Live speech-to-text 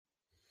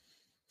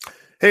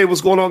Hey,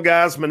 what's going on,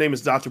 guys? My name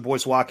is Dr.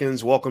 Boyce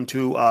Watkins. Welcome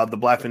to the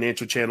Black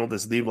Financial Channel.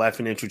 This is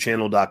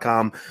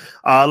theblackfinancialchannel.com.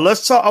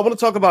 Let's talk. I want to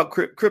talk about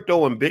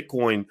crypto and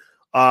Bitcoin.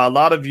 A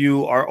lot of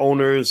you are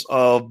owners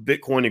of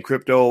Bitcoin and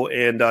crypto,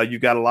 and you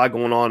got a lot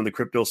going on in the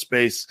crypto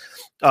space.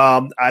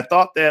 I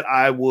thought that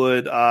I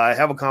would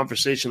have a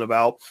conversation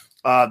about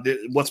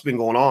what's been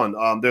going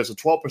on. There's a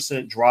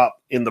 12% drop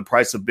in the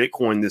price of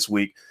Bitcoin this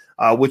week,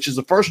 which is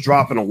the first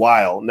drop in a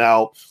while.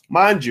 Now,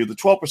 mind you, the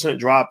 12%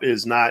 drop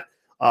is not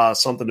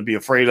something to be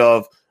afraid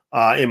of,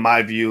 in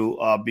my view,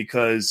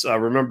 because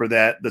remember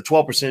that the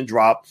 12%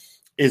 drop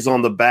is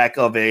on the back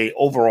of a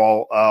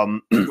overall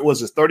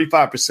was a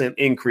 35%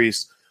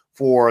 increase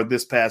for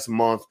this past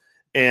month,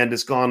 and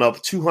it's gone up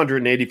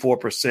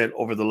 284%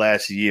 over the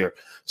last year.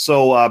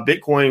 So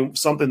Bitcoin,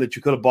 something that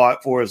you could have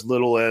bought for as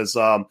little as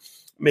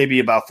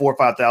maybe about $4,000 or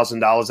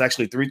 $5,000,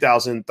 actually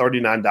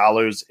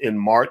 $3,039 in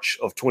March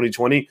of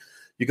 2020.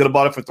 You could have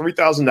bought it for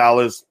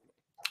 $3,000.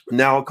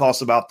 Now it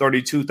costs about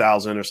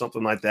 $32,000 or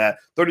something like that,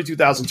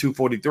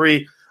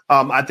 $32,243.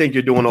 I think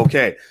you're doing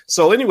okay.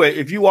 So anyway,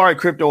 if you are a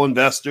crypto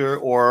investor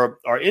or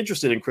are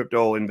interested in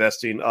crypto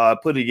investing,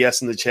 put a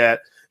yes in the chat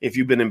if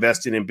you've been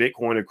investing in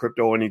Bitcoin or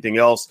crypto or anything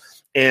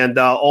else. And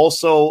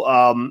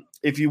also,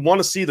 if you want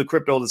to see the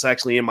crypto that's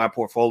actually in my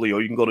portfolio,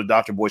 you can go to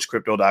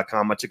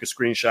drboycecrypto.com. I took a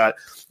screenshot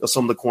of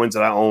some of the coins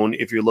that I own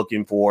if you're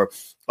looking for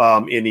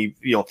any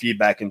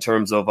feedback in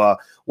terms of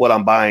what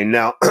I'm buying.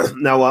 Now,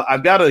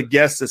 I've got a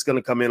guest that's going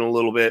to come in a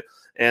little bit,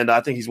 and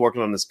I think he's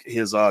working on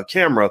his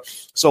camera.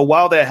 So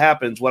while that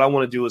happens, what I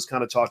want to do is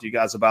kind of talk to you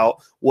guys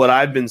about what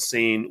I've been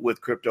seeing with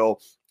crypto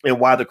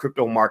and why the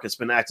crypto market's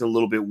been acting a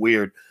little bit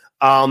weird.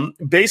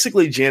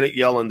 Basically, Janet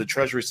Yellen, the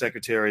Treasury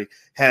Secretary,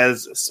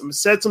 has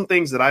said some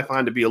things that I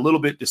find to be a little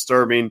bit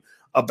disturbing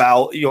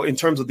about, in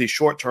terms of the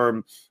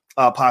short-term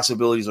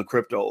possibilities of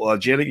crypto.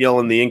 Janet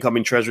Yellen, the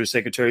incoming Treasury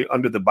Secretary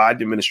under the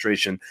Biden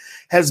administration,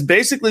 has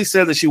basically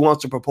said that she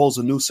wants to propose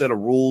a new set of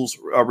rules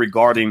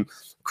regarding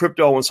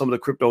crypto and some of the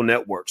crypto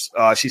networks.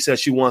 She says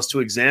she wants to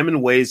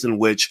examine ways in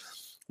which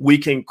we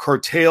can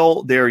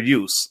curtail their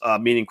use,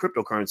 meaning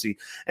cryptocurrency,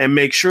 and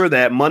make sure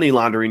that money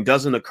laundering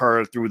doesn't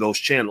occur through those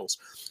channels.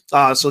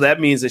 So that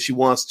means that she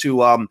wants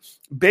to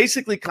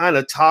basically kind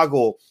of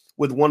toggle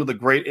with one of the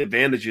great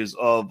advantages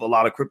of a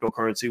lot of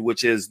cryptocurrency,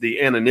 which is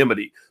the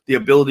anonymity, the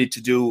ability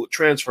to do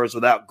transfers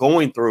without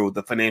going through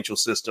the financial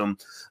system.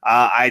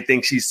 I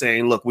think she's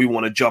saying, look, we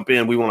want to jump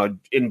in. We want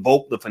to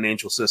invoke the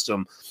financial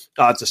system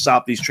to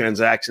stop these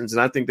transactions.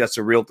 And I think that's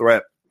a real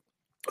threat.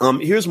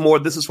 Here's more.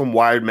 This is from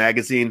Wired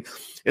Magazine.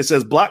 It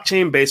says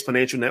blockchain-based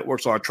financial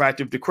networks are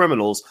attractive to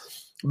criminals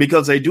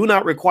because they do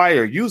not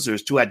require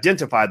users to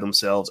identify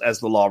themselves as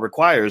the law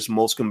requires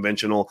most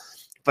conventional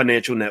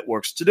financial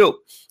networks to do.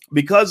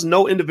 Because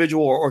no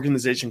individual or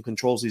organization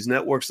controls these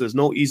networks, there's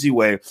no easy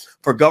way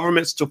for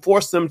governments to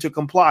force them to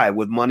comply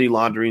with money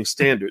laundering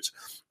standards.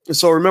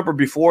 So remember,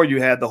 before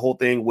you had the whole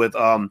thing with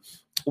a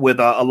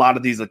lot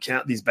of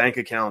these bank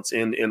accounts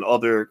in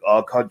other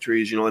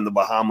countries, in the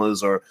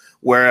Bahamas or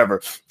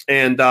wherever,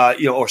 and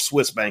or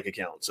Swiss bank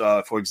accounts,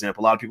 for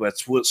example. A lot of people had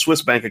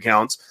Swiss bank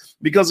accounts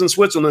because in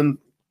Switzerland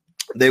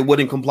they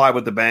wouldn't comply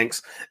with the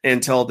banks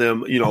and tell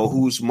them,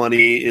 whose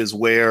money is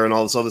where and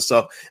all this other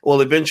stuff.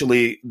 Well,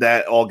 eventually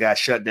that all got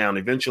shut down.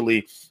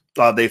 Eventually,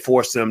 they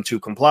forced them to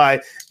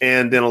comply,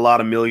 and then a lot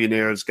of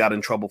millionaires got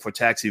in trouble for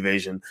tax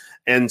evasion.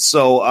 And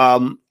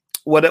so,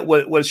 what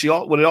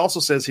it also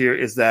says here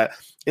is that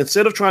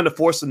instead of trying to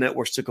force the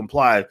networks to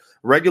comply,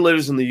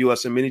 regulators in the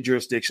U.S. and many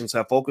jurisdictions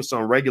have focused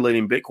on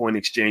regulating Bitcoin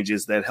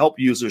exchanges that help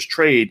users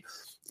trade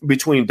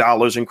between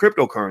dollars and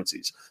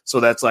cryptocurrencies. So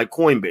that's like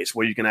Coinbase,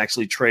 where you can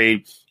actually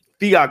trade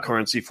fiat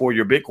currency for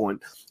your Bitcoin.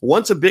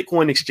 Once a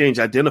Bitcoin exchange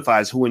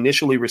identifies who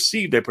initially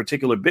received a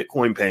particular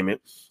Bitcoin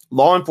payment,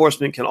 law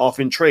enforcement can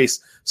often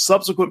trace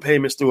subsequent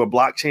payments through a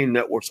blockchain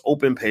network's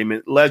open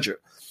payment ledger.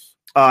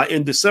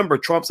 In December,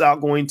 Trump's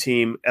outgoing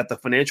team at the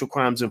Financial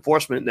Crimes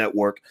Enforcement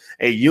Network,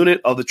 a unit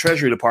of the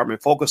Treasury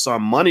Department focused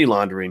on money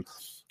laundering,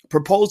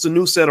 proposed a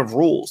new set of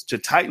rules to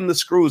tighten the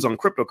screws on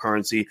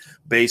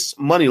cryptocurrency-based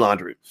money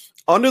laundering.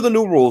 Under the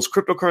new rules,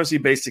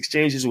 cryptocurrency-based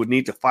exchanges would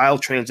need to file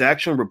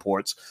transaction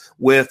reports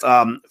with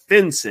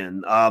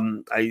FinCEN.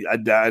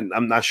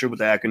 I'm not sure what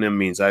the acronym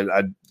means.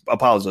 I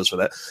apologize for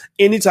that.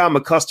 Anytime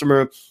a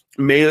customer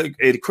made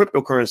a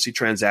cryptocurrency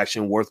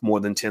transaction worth more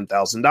than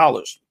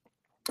 $10,000.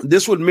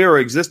 This would mirror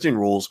existing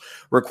rules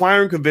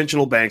requiring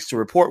conventional banks to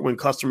report when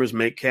customers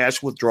make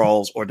cash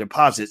withdrawals or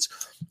deposits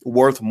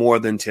worth more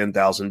than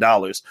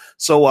 $10,000.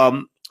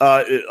 So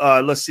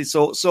let's see.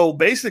 So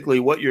basically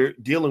what you're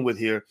dealing with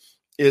here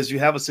is you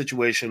have a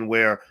situation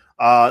where,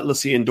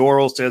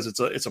 Endoro says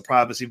it's a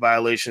privacy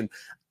violation.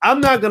 I'm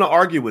not going to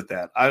argue with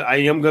that. I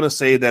am going to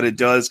say that it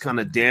does kind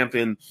of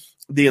dampen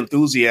the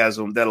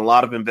enthusiasm that a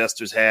lot of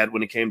investors had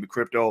when it came to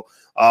crypto.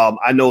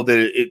 I know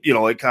that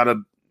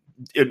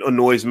it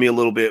annoys me a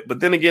little bit, but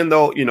then again,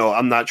 though,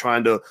 I'm not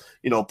trying to,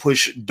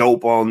 push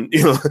dope on,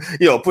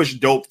 push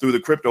dope through the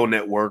crypto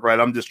network, right?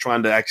 I'm just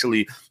trying to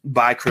actually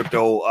buy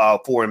crypto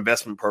for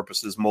investment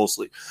purposes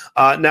mostly.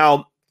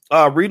 Now,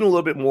 reading a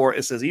little bit more,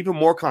 it says even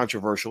more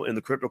controversial in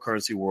the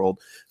cryptocurrency world,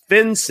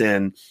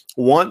 FinCEN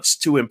wants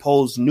to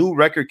impose new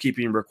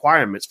record-keeping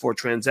requirements for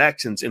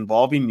transactions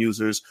involving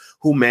users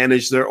who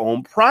manage their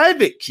own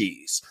private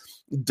keys,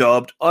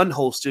 dubbed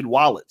unhosted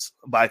wallets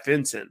by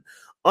FinCEN.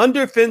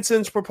 Under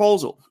FinCEN's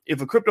proposal, if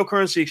a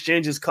cryptocurrency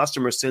exchange's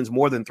customer sends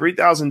more than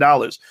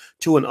 $3,000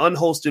 to an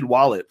unhosted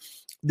wallet,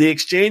 the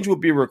exchange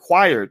would be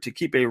required to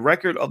keep a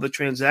record of the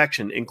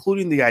transaction,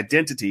 including the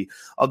identity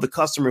of the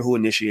customer who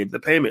initiated the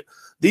payment.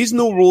 These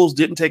new rules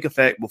didn't take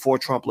effect before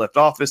Trump left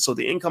office, so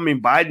the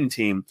incoming Biden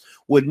team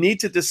would need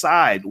to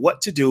decide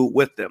what to do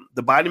with them.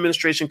 The Biden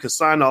administration could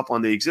sign off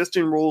on the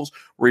existing rules,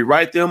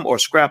 rewrite them, or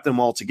scrap them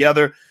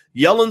altogether.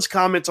 Yellen's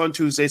comments on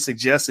Tuesday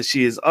suggest that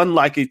she is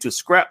unlikely to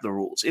scrap the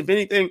rules. If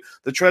anything,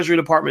 the Treasury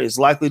Department is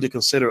likely to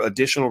consider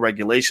additional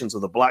regulations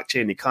of the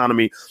blockchain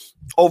economy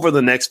over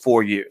the next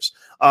 4 years.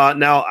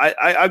 Now,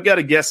 I've got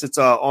a guess it's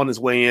on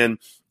his way in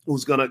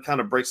who's going to kind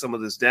of break some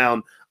of this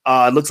down.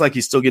 It looks like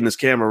he's still getting his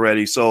camera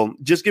ready. So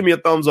just give me a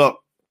thumbs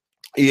up,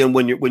 Ian,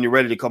 when you're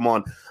ready to come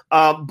on.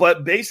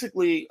 But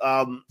basically,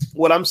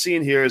 what I'm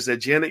seeing here is that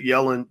Janet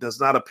Yellen does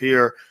not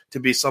appear to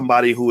be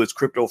somebody who is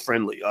crypto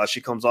friendly. She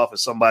comes off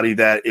as somebody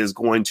that is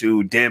going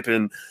to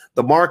dampen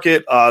the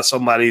market,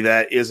 somebody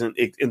that isn't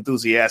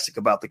enthusiastic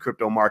about the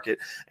crypto market.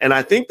 And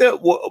I think that,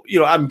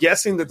 I'm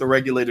guessing that the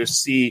regulators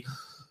see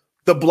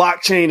the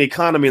blockchain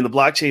economy and the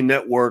blockchain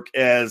network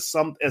as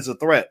a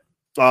threat.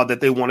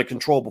 That they want to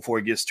control before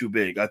it gets too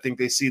big. I think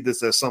they see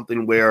this as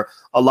something where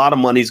a lot of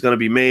money is going to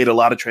be made, a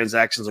lot of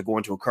transactions are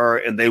going to occur,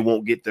 and they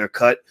won't get their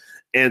cut.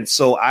 And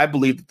so I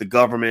believe that the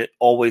government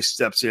always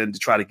steps in to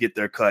try to get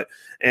their cut.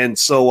 And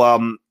so,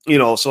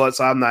 so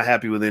I'm not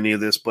happy with any of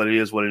this, but it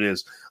is what it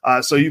is.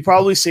 So you've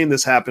probably seen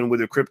this happen with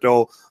your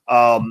crypto,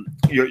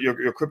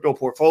 your crypto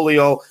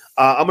portfolio.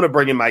 I'm going to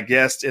bring in my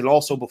guest. And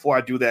also, before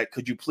I do that,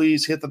 could you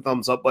please hit the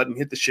thumbs up button,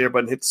 hit the share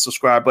button, hit the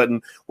subscribe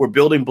button. We're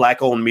building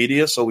Black-owned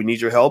media, so we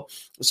need your help.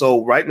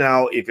 So right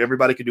now, if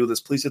everybody could do this,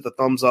 please hit the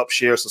thumbs up,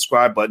 share,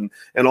 subscribe button.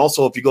 And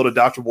also, if you go to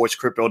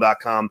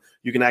drvoicecrypto.com,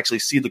 you can actually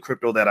see the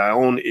crypto that I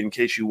own in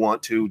case you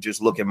want to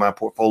just look at my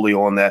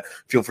portfolio on that.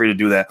 Feel free to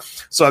do that.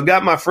 So I've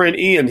got my friend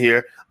Ian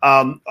here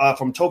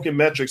from Token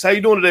Metrics. How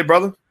you doing today,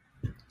 brother?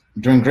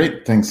 Doing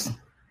great, thanks.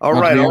 All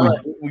right.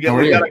 We got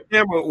a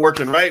camera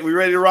working, right? We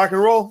ready to rock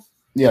and roll?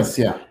 Yes,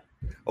 yeah.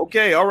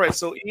 Okay, all right.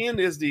 So Ian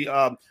is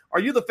are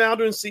you the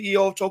founder and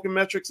CEO of Token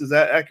Metrics? Is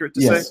that accurate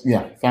to say? Yes,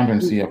 yeah, founder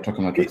and CEO of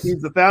Token Metrics.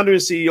 He's the founder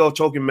and CEO of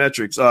Token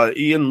Metrics.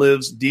 Ian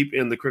lives deep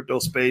in the crypto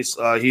space.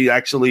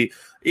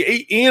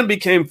 Ian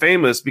became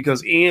famous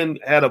because Ian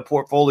had a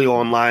portfolio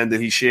online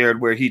that he shared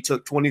where he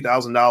took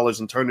 $20,000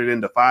 and turned it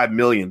into $5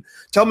 million.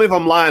 Tell me if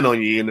I'm lying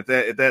on you, Ian. If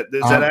that is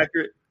that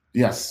accurate?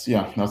 Yes,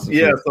 yeah, that's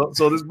the truth.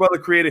 So this brother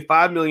created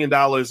 $5 million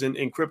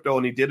in crypto,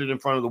 and he did it in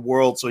front of the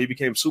world. So he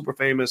became super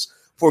famous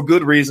for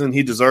good reason.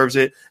 He deserves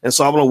it. And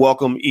so I'm going to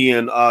welcome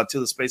Ian to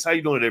the space. How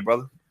you doing today,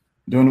 brother?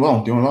 Doing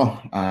well.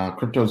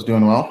 Crypto is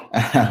doing well,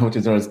 which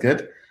is always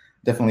good.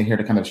 Definitely here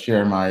to kind of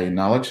share my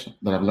knowledge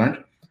that I've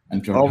learned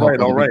and to help other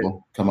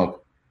people come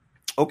up.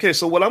 Okay,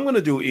 so what I'm going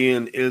to do,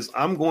 Ian, is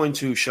I'm going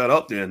to shut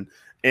up then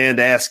and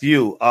ask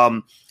you,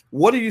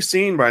 what are you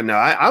seeing right now?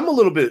 I'm a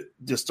little bit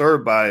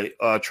disturbed by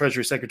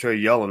Treasury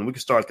Secretary Yellen. We can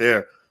start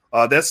there.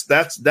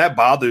 That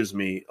bothers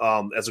me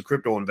as a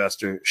crypto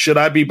investor. Should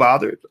I be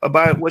bothered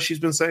about what she's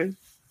been saying?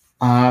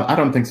 I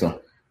don't think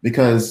so,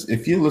 because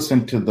if you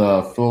listen to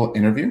the full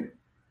interview,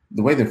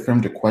 the way they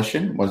framed the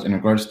question was in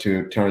regards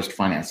to terrorist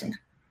financing.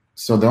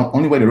 So the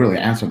only way to really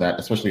answer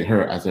that, especially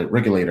her as a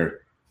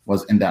regulator,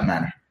 was in that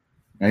manner,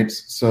 right?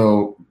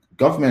 So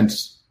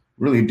governments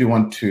really do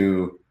want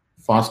to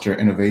foster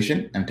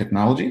innovation and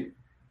technology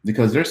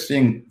because they're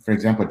seeing, for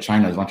example,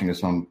 China is launching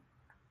its own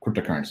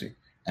cryptocurrency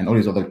and all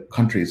these other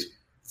countries.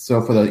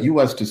 So for the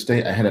US to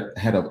stay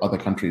ahead of other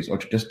countries or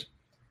to just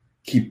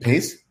keep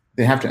pace,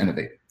 they have to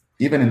innovate.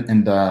 Even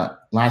in the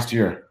last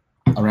year,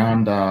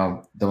 around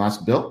the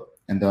last bill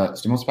and the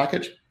stimulus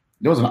package,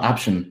 there was an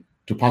option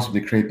to possibly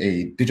create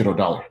a digital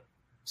dollar.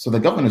 So the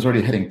government is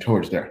already heading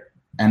towards there.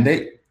 And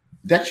they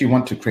actually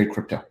want to create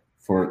crypto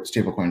for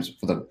stablecoins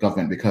for the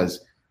government because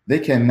they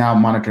can now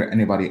monitor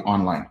anybody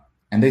online.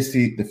 And they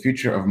see the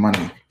future of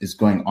money is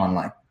going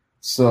online.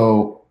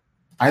 So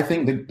I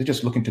think they're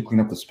just looking to clean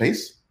up the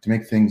space to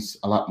make things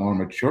a lot more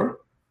mature.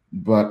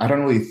 But I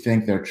don't really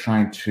think they're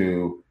trying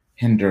to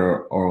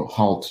hinder or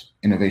halt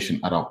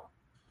innovation at all.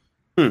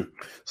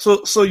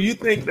 So you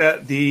think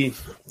that the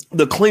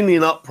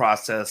cleaning up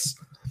process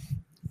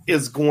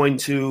is going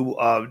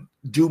to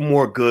do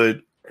more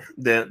good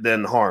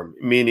than harm,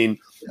 meaning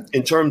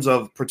in terms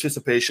of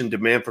participation,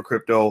 demand for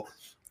crypto,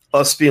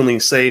 us feeling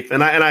safe.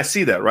 And I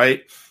see that,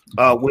 right?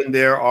 When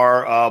there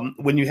are,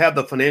 when you have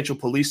the financial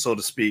police, so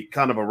to speak,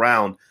 kind of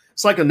around,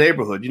 it's like a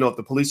neighborhood. If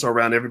the police are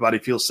around, everybody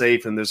feels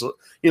safe. And there's,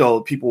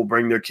 people will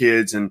bring their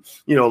kids and,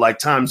 like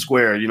Times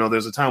Square,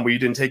 there's a time where you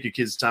didn't take your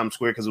kids to Times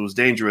Square because it was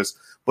dangerous,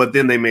 but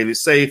then they made it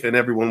safe and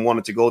everyone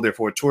wanted to go there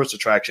for a tourist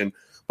attraction.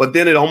 But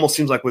then it almost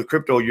seems like with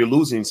crypto, you're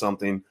losing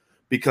something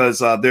because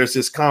there's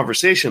this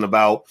conversation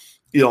about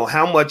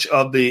how much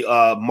of the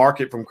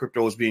market from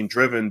crypto is being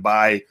driven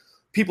by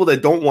people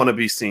that don't want to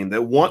be seen,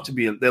 that want to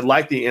be, that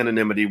like the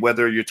anonymity,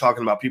 whether you're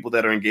talking about people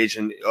that are engaged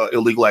in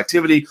illegal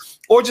activity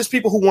or just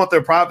people who want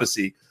their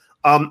privacy.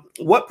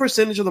 What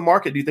percentage of the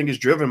market do you think is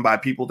driven by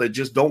people that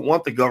just don't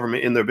want the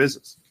government in their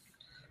business?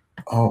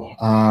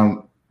 I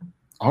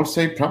would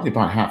say probably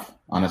about half,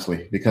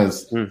 honestly,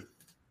 because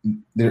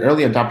the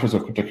early adopters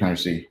of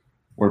cryptocurrency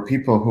were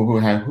people who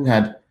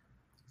had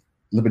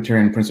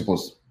libertarian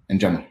principles in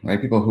general, right?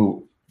 People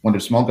who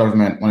wanted small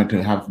government, wanted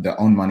to have their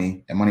own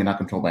money and money not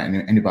controlled by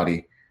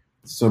anybody.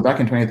 So back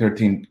in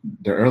 2013,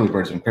 the early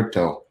birds in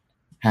crypto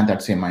had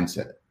that same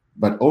mindset.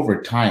 But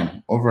over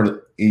time,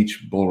 over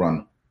each bull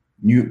run,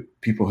 new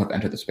people have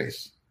entered the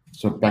space.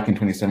 So back in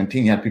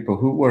 2017, you had people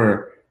who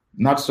were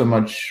not so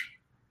much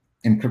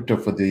in crypto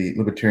for the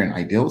libertarian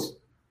ideals,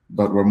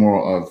 but were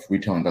more of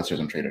retail investors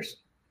and traders.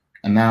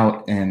 And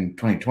now in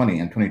 2020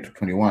 and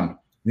 2021,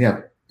 we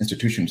have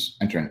institutions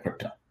entering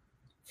crypto,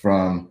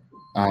 from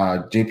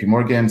JP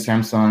Morgan,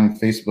 Samsung,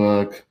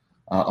 Facebook,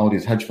 all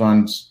these hedge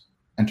funds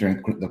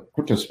entering the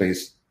crypto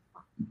space.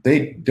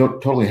 They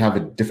don't totally have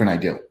a different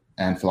idea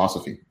and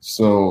philosophy.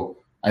 So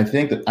I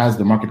think that as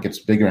the market gets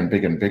bigger and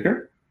bigger and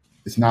bigger,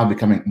 it's now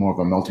becoming more of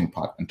a melting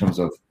pot in terms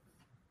of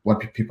what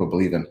people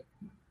believe in.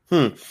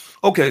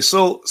 Okay,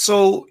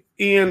 so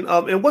Ian,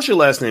 and what's your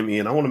last name,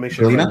 Ian? I want to make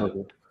sure.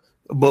 Balina?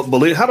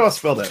 Balina. How do I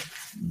spell that?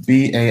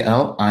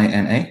 Balina.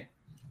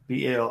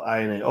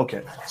 Balina.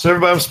 Okay. So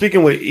everybody, I'm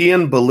speaking with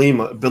Ian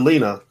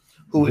Balina,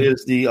 who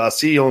is the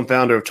CEO and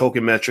founder of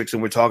Token Metrics,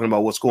 and we're talking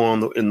about what's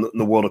going on in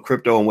the world of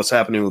crypto and what's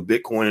happening with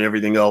Bitcoin and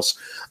everything else.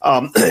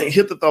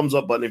 Hit the thumbs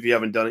up button if you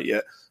haven't done it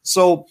yet.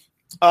 So,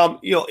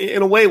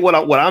 in a way,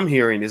 what I'm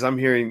hearing is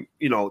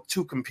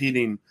two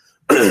competing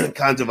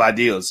kinds of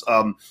ideas,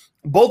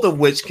 both of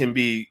which can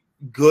be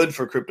good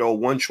for crypto,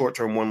 one short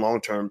term, one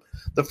long term.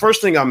 The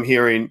first thing I'm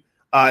hearing,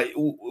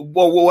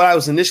 what I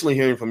was initially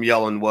hearing from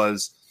Yellen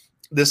was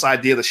this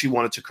idea that she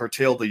wanted to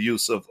curtail the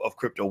use of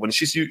crypto. When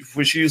she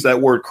used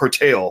that word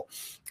curtail,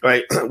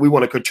 right? We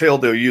want to curtail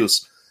their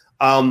use.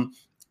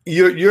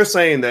 You're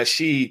saying that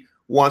she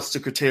wants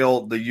to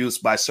curtail the use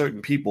by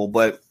certain people,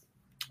 but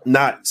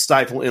not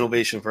stifle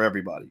innovation for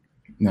everybody,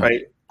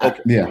 right?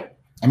 Okay. Yeah.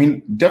 I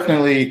mean,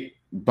 definitely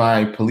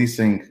by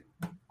policing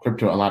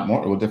crypto a lot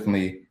more, it will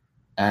definitely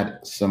add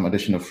some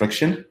additional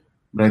friction,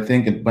 but I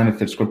think it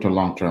benefits crypto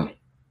long term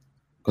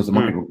because the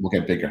market will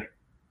get bigger.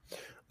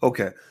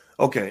 Okay.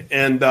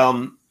 And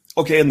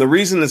and the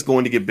reason it's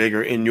going to get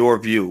bigger, in your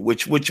view,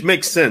 which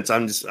makes sense,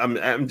 I'm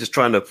just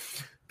trying to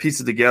piece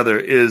it together,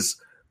 is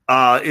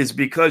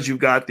because you've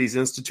got these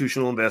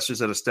institutional investors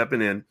that are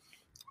stepping in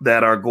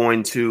that are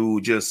going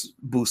to just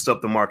boost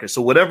up the market.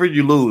 So whatever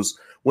you lose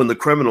when the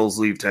criminals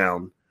leave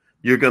town,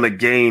 you're going to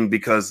gain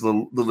because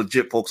the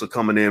legit folks are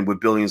coming in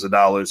with billions of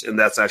dollars, and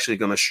that's actually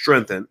going to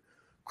strengthen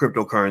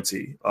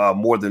cryptocurrency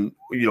more than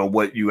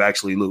what you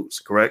actually lose.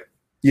 Correct?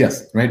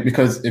 Yes, right.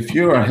 Because if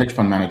you're a hedge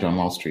fund manager on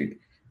Wall Street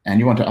and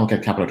you want to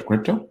allocate capital to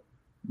crypto,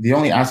 the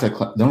only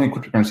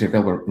cryptocurrency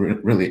available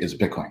really is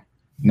Bitcoin.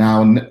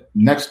 Now,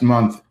 next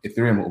month,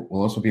 Ethereum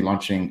will also be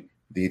launching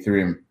the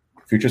Ethereum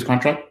futures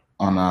contract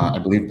on, I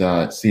believe,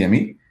 the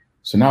CME.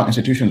 So now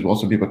institutions will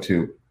also be able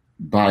to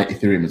buy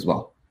Ethereum as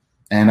well.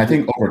 And I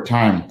think over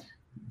time,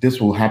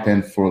 this will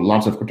happen for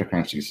lots of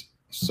cryptocurrencies.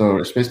 So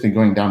it's basically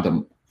going down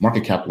the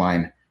market cap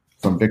line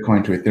from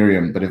Bitcoin to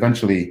Ethereum, but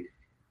eventually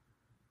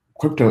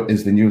crypto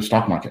is the new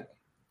stock market.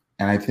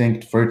 And I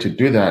think for it to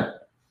do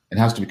that, it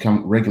has to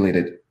become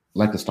regulated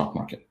like the stock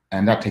market.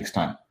 And that takes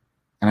time.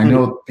 And I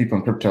know people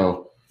in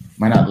crypto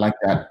might not like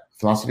that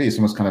philosophy. It's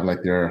almost kind of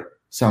like they're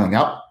selling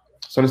out,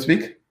 so to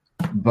speak.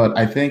 But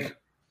I think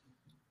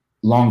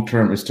long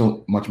term is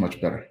still much, much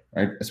better,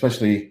 right?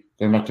 Especially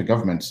going back to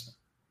governments.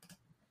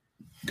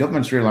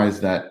 Governments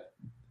realize that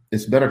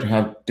it's better to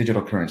have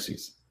digital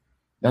currencies.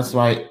 That's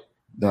why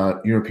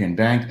the European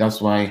Bank,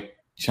 that's why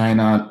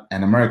China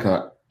and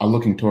America are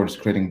looking towards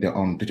creating their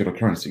own digital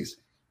currencies.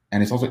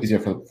 And it's also easier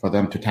for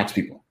them to tax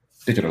people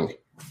digitally,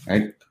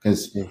 right?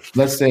 Because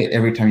let's say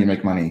every time you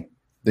make money,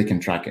 they can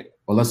track it.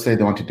 Or let's say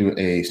they want to do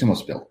a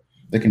stimulus bill.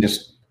 They can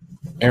just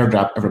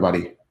airdrop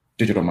everybody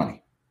digital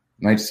money,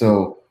 right?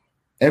 So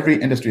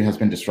every industry has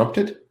been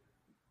disrupted,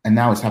 and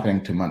now it's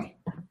happening to money,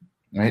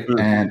 right?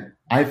 And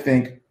I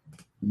think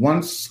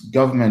once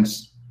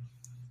governments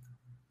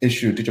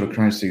issue digital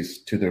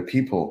currencies to their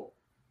people,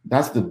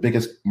 that's the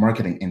biggest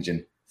marketing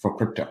engine for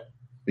crypto,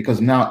 because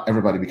now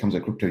everybody becomes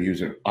a crypto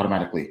user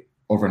automatically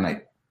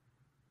overnight.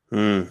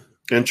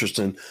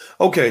 Interesting.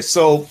 Okay,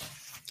 so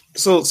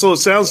it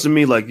sounds to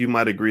me like you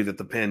might agree that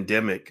the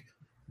pandemic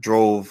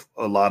drove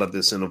a lot of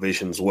this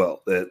innovation as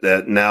well.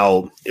 That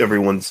now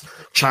everyone's,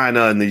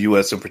 China and the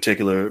U.S. in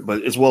particular,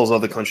 but as well as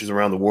other countries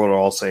around the world, are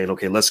all saying,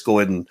 okay, let's go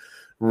ahead and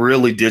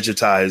really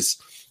digitize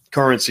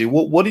currency.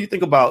 What do you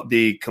think about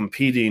the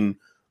competing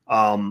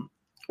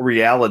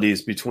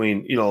realities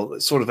between,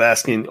 sort of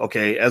asking,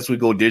 okay, as we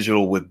go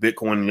digital with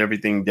Bitcoin and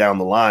everything down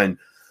the line,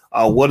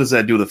 what does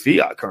that do to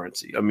fiat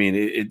currency? I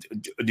mean,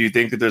 do you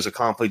think that there's a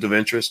conflict of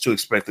interest to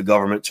expect the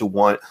government to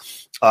want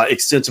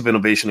extensive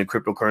innovation in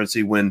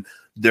cryptocurrency when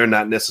they're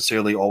not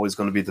necessarily always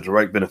going to be the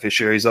direct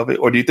beneficiaries of it?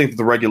 Or do you think that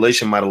the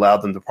regulation might allow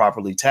them to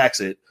properly tax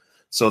it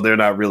so they're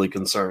not really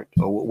concerned?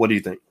 Or what do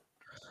you think?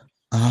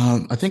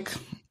 I think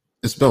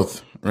it's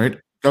both, right?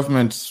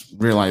 Governments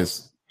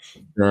realize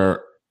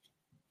they're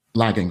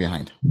lagging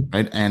behind,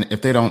 right? And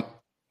if they don't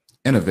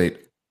innovate,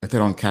 if they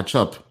don't catch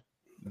up,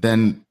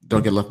 then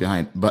they'll get left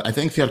behind. But I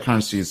think fiat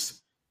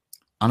currencies,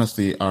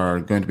 honestly,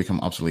 are going to become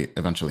obsolete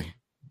eventually.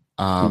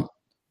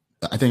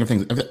 I think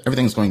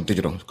everything's going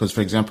digital. Because, for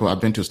example, I've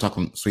been to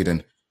Stockholm,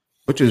 Sweden,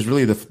 which is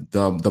really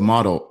the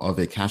model of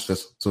a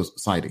cashless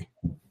society.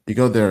 You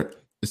go there,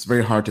 it's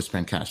very hard to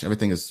spend cash.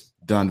 Everything is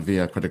done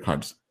via credit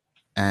cards.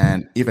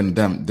 And even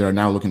them, they're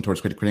now looking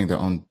towards creating their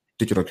own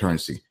digital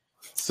currency.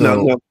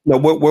 So, now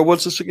where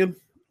was this again?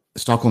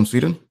 Stockholm,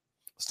 Sweden.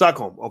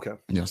 Stockholm, okay.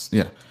 Yes,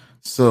 yeah.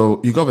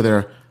 So you go over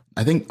there,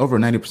 I think over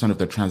 90% of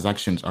their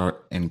transactions are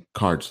in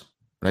cards,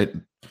 right?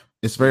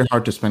 It's very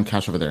hard to spend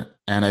cash over there.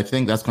 And I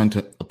think that's going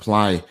to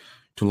apply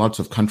to lots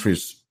of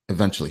countries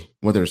eventually,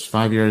 whether it's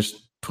 5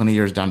 years, 20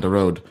 years down the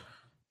road.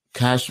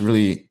 Cash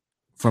really,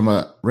 from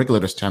a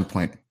regulator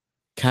standpoint,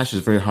 cash is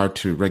very hard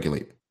to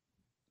regulate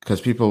because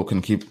people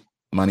can keep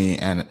money.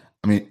 And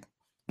I mean,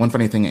 one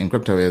funny thing in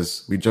crypto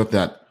is we joke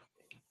that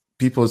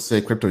people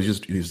say crypto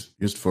is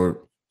used for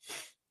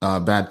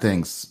bad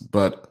things,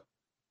 but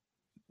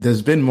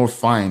there's been more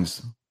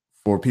fines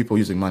for people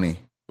using money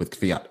with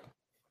fiat,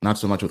 not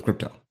so much with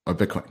crypto or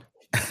Bitcoin.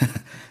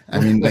 I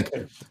mean, like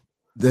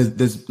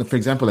there's for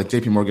example, like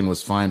JP Morgan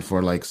was fined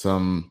for like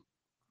some,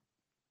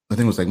 I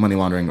think it was like money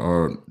laundering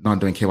or not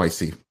doing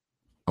KYC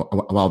a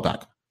while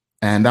back.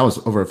 And that was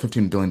over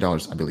 $15 billion,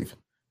 I believe.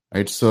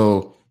 Right.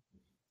 So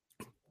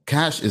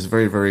cash is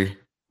very, very,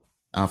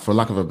 for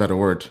lack of a better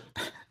word,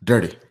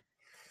 dirty.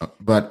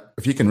 But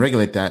if you can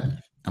regulate that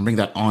and bring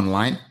that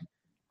online,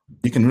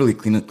 you can really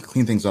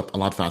clean things up a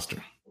lot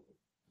faster.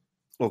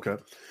 Okay.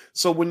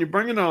 So when you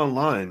bring it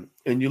online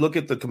and you look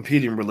at the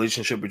competing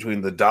relationship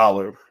between the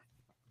dollar,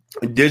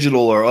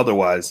 digital or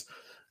otherwise,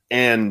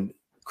 and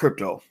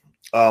crypto,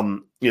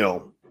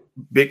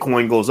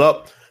 Bitcoin goes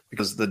up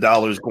because the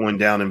dollar is going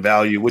down in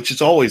value, which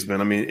it's always been.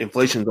 I mean,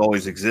 inflation's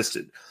always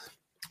existed.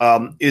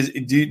 Do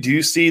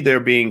you see there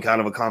being kind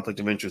of a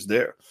conflict of interest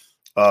there?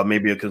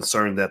 Maybe a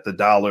concern that the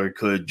dollar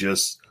could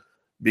just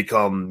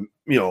become,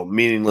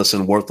 meaningless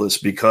and worthless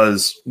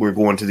because we're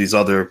going to these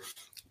other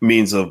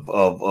means of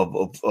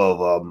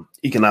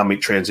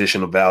economic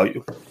transition of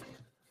value.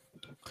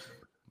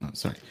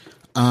 Sorry.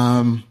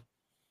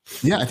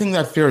 Yeah, I think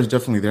that fear is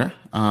definitely there.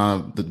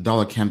 The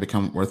dollar can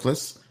become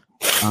worthless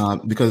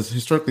because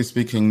historically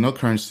speaking, no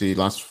currency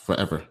lasts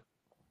forever.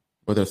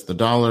 Whether it's the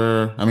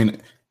dollar, I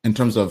mean, in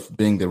terms of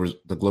being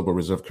the global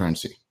reserve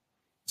currency.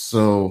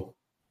 So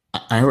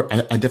I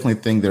definitely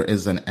think there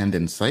is an end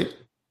in sight,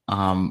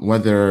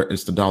 whether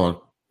it's the dollar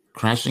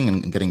crashing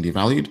and getting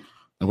devalued,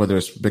 and whether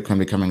it's Bitcoin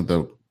becoming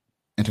the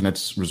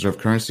internet's reserve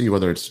currency,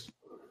 whether it's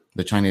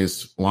the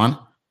Chinese yuan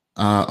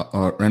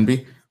or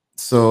renminbi.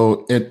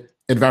 So it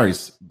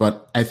varies.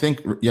 But I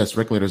think, yes,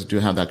 regulators do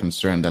have that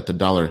concern that the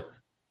dollar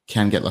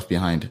can get left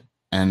behind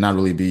and not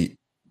really be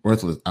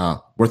worth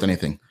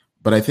anything.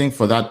 But I think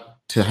for that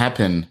to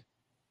happen,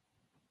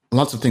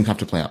 lots of things have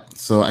to play out.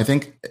 So I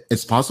think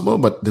it's possible,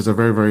 but there's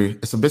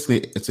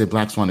it's a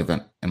black swan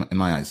event in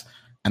my eyes.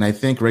 And I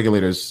think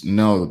regulators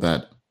know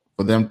that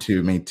for them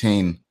to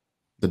maintain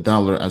the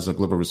dollar as a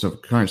global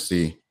reserve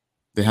currency,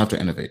 they have to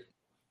innovate.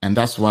 And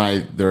that's why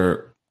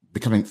they're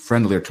becoming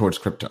friendlier towards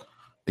crypto.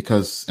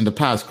 Because in the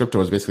past, crypto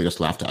was basically just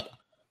laughed at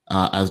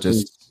as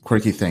this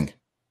quirky thing.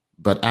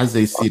 But as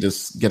they see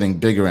this getting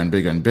bigger and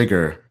bigger and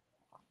bigger,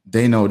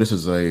 they know this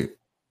is a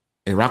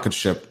rocket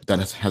ship that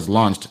has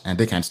launched and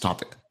they can't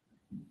stop it.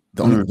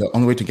 The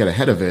only way to get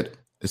ahead of it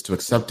is to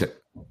accept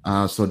it.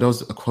 So there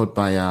was a quote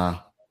by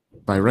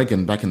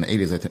Reagan back in the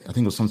 80s. I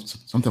think it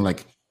was something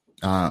like,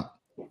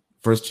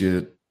 first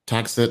you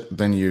tax it,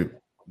 then you,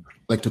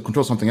 like, to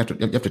control something, you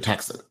have to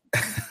tax it.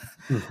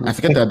 I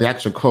forget the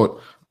actual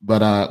quote,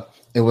 but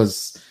it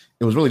was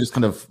really just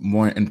kind of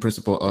more in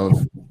principle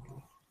of,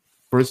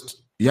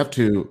 first, you have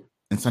to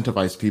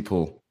incentivize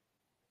people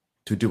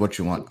to do what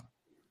you want.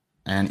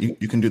 And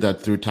you can do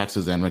that through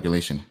taxes and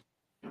regulation.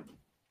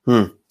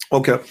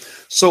 Okay.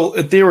 So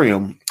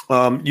Ethereum,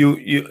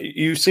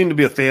 you seem to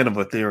be a fan of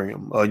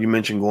Ethereum. You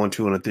mentioned going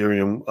to an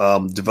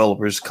Ethereum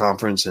developers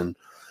conference and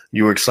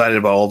you were excited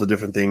about all the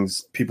different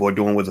things people are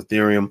doing with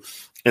Ethereum.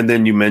 And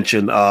then you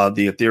mentioned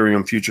the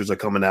Ethereum futures are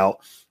coming out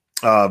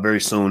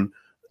very soon.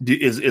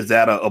 Is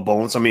that a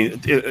bonus? I mean,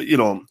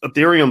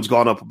 Ethereum's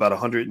gone up about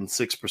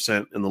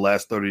 106% in the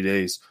last 30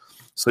 days.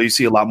 So you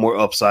see a lot more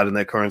upside in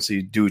that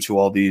currency due to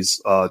all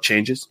these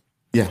changes?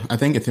 Yeah, I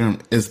think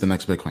Ethereum is the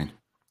next Bitcoin.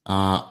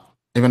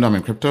 Even though I'm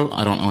in crypto,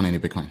 I don't own any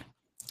Bitcoin.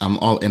 I'm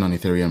all in on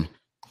Ethereum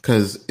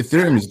because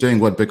Ethereum is doing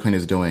what Bitcoin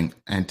is doing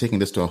and taking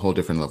this to a whole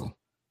different level.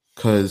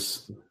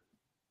 Because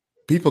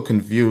people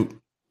can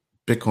view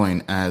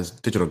Bitcoin as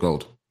digital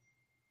gold,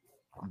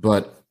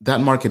 but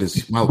that market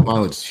is,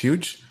 while it's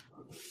huge,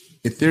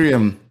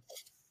 Ethereum,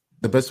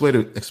 the best way to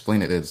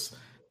explain it is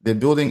they're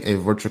building a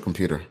virtual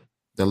computer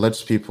that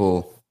lets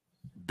people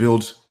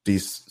build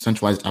these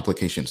centralized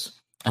applications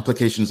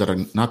that are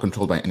not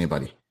controlled by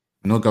anybody.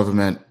 No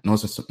government, no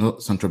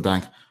central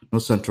bank, no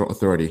central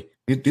authority.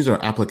 These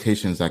are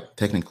applications that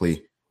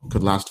technically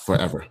could last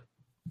forever.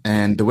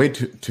 And the way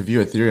to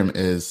view Ethereum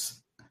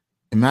is,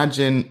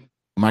 imagine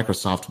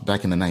Microsoft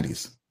back in the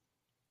 90s.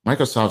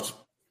 Microsoft,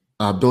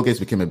 Bill Gates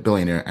became a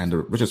billionaire and the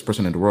richest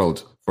person in the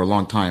world for a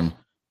long time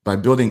by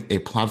building a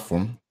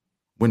platform,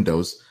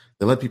 Windows,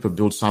 that let people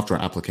build software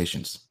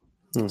applications.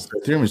 So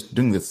Ethereum is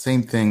doing the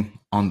same thing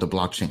on the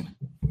blockchain.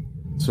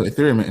 So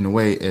Ethereum, in a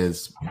way,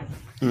 is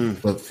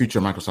the future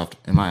of Microsoft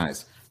in my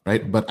eyes,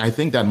 right? But I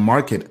think that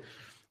market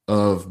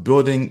of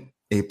building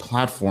a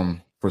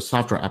platform for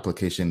software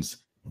applications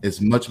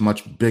is much,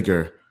 much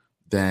bigger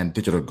than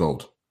digital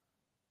gold.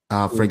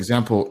 For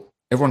example,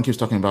 everyone keeps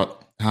talking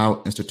about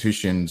how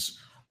institutions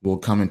will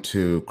come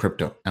into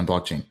crypto and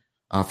blockchain.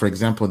 For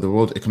example, the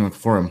World Economic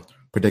Forum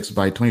predicts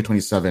by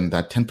 2027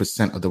 that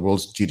 10% of the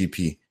world's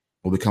GDP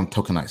will become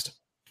tokenized.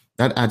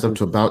 That adds up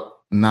to about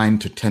 $9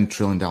 to $10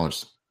 trillion.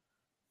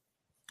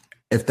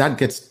 If that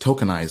gets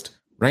tokenized,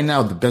 right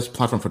now the best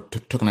platform for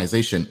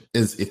tokenization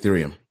is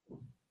Ethereum.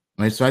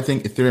 Right? So I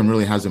think Ethereum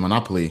really has a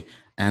monopoly.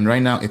 And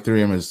right now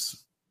Ethereum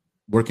is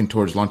working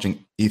towards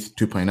launching ETH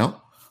 2.0,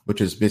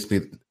 which is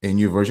basically a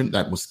new version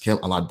that will scale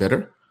a lot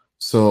better.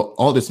 So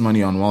all this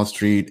money on Wall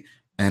Street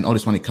and all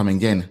this money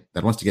coming in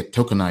that wants to get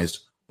tokenized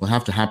will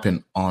have to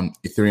happen on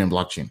Ethereum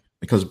blockchain,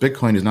 because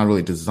Bitcoin is not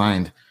really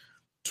designed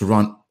to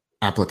run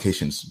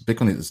applications.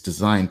 Bitcoin is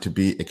designed to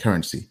be a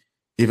currency,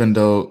 even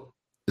though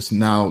it's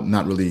now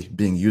not really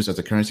being used as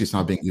a currency. It's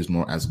now being used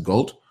more as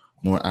gold,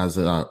 more as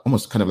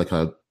almost kind of like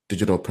a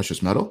digital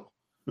precious metal.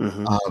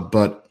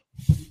 But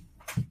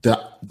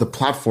the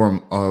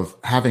platform of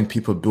having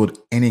people build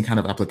any kind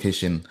of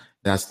application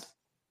that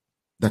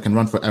can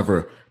run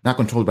forever, not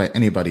controlled by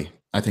anybody,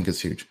 I think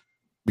is huge.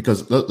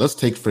 Because let's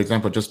take, for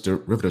example, just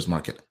derivatives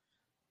market.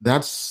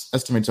 That's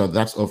estimated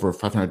that's over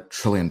 $500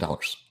 trillion.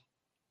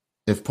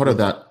 If part of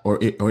that, or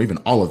even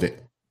all of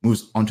it,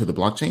 moves onto the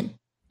blockchain,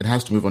 it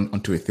has to move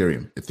onto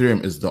Ethereum.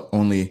 Ethereum is the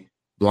only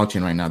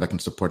blockchain right now that can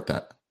support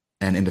that.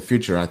 And in the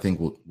future, I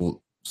think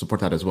we'll support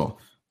that as well,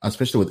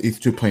 especially with ETH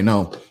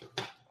 2.0.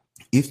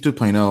 ETH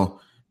 2.0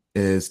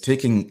 is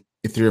taking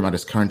Ethereum at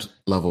its current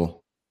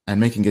level and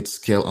making it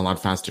scale a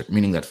lot faster,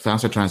 meaning that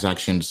faster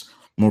transactions,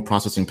 more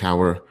processing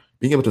power,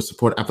 being able to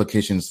support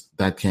applications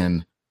that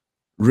can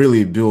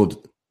really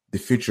build the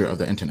future of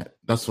the internet.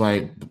 That's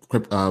why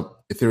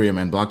Ethereum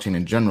and blockchain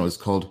in general is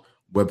called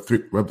Web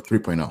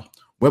 3.0.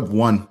 Web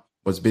 1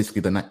 was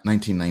basically the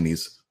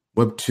 1990s.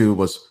 Web 2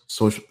 was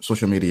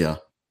social media.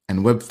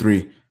 And Web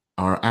 3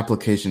 are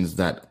applications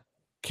that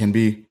can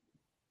be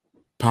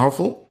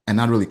powerful and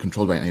not really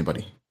controlled by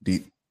anybody.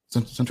 The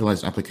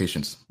centralized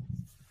applications.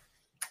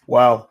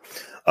 Wow.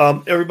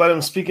 Everybody,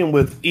 I'm speaking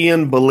with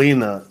Ian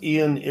Balina.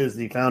 Ian is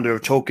the founder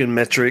of Token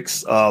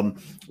Metrics,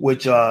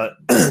 which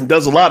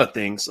does a lot of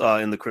things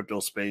in the crypto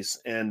space.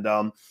 And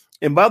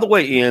by the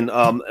way, Ian,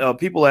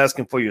 people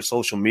asking for your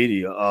social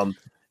media.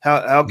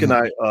 How can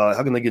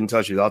they get in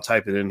touch with you? I'll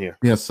type it in here.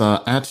 Yes,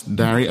 at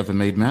Diary of a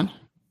Made Man.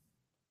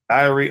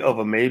 Diary of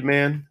a Made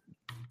Man.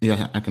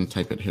 Yeah, I can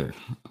type it here.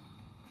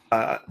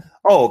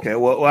 Okay.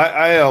 Well,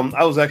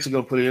 I was actually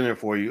going to put it in there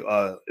for you.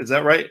 Is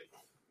that right?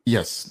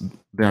 Yes.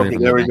 Okay,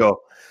 there we go.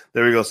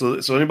 There we go.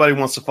 So anybody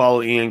wants to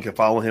follow Ian can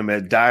follow him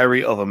at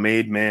Diary of a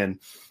Made Man.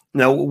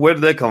 Now, where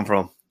did that come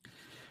from?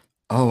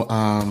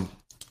 Oh,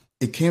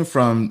 it came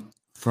from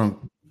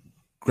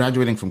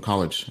graduating from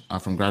college,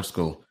 from grad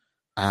school.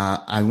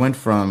 I went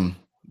from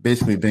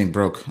basically being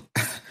broke,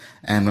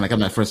 and when I got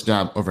my first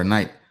job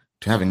overnight,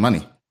 to having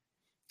money.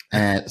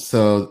 And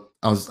so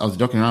I was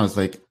joking around. I was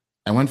like,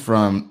 I went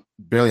from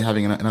barely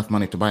having enough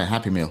money to buy a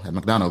Happy Meal at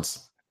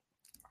McDonald's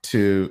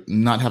to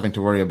not having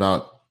to worry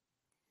about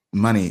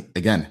money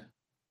again,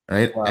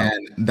 right? Wow.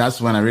 And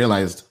that's when I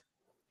realized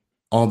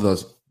all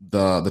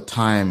the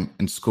time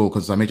in school,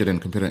 because I majored in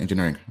computer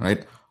engineering,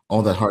 right?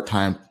 All the hard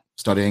time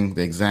studying,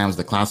 the exams,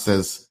 the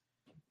classes.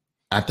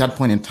 At that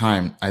point in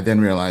time, I then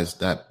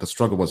realized that the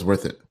struggle was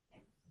worth it,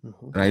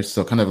 right?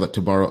 So kind of like,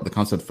 to borrow the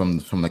concept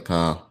from like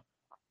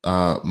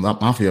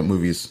mafia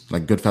movies,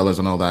 like Goodfellas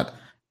and all that,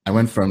 I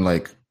went from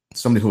like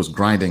somebody who was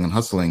grinding and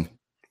hustling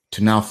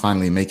to now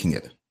finally making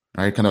it,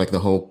 right? Kind of like the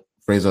whole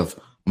phrase of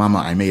 "Mama,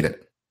 I made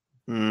it."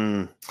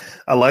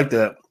 I like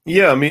that.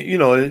 Yeah, I mean,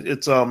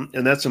 it's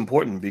and that's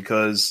important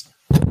because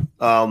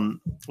a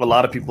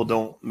lot of people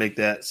don't make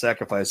that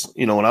sacrifice.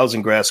 When I was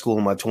in grad school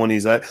in my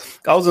 20s,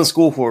 I was in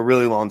school for a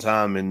really long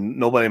time, and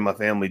nobody in my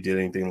family did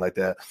anything like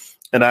that.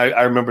 And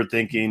I remember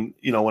thinking,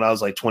 when I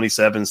was like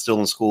 27, still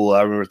in school,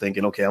 I remember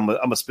thinking, okay, I'm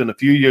gonna spend a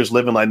few years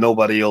living like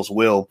nobody else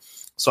will,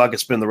 so I can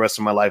spend the rest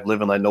of my life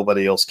living like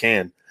nobody else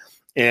can.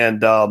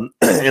 And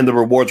and the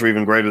rewards were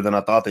even greater than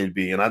I thought they'd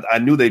be. And I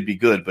knew they'd be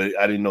good, but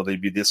I didn't know they'd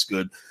be this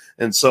good.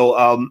 And so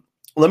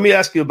let me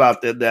ask you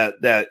about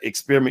that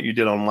experiment you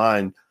did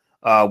online.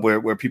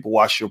 where people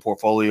watch your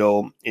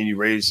portfolio and you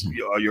raise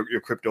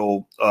your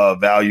crypto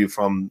value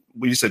from,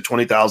 you said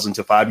 20,000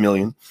 to 5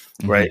 million,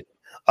 right?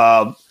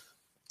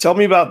 Tell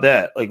me about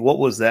that. Like, what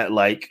was that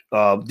like?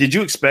 Did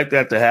you expect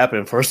that to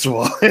happen, first of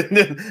all? and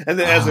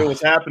then as it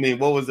was happening,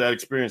 what was that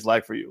experience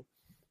like for you?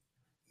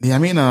 Yeah, I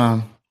mean,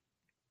 I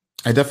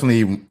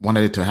definitely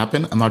wanted it to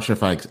happen. I'm not sure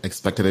if I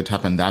expected it to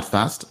happen that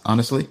fast,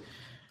 honestly,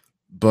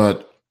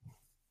 but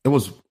it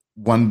was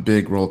one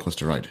big roller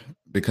coaster ride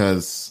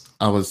because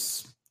it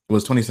was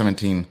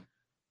 2017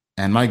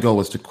 and my goal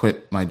was to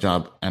quit my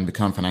job and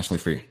become financially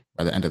free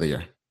by the end of the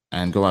year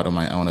and go out on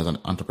my own as an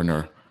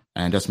entrepreneur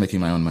and just making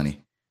my own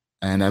money.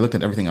 And I looked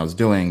at everything I was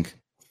doing,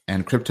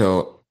 and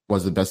crypto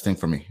was the best thing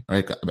for me,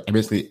 right? I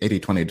basically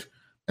 80-20'd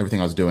everything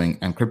I was doing,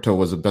 and crypto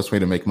was the best way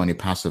to make money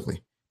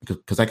passively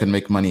because I could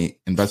make money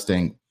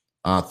investing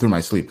through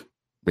my sleep,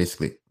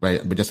 basically,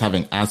 right? But just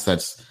having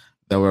assets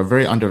that were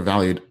very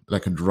undervalued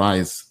that could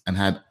rise and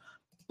had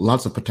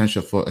lots of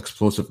potential for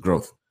explosive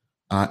growth.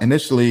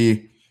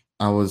 Initially,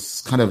 I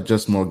was kind of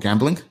just more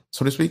gambling,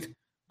 so to speak.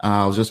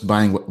 I was just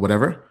buying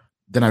whatever.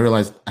 Then I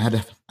realized I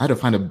had to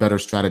find a better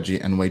strategy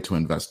and way to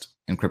invest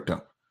in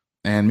crypto.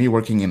 And me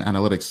working in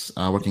analytics,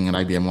 working at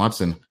IBM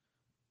Watson,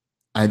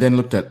 I then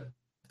looked at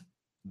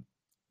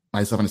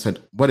myself and I said,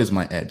 what is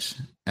my edge?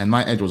 And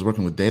my edge was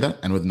working with data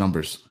and with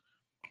numbers.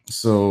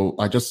 So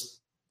I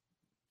just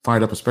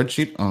fired up a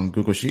spreadsheet on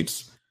Google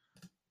Sheets,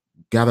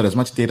 gathered as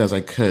much data as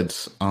I could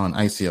on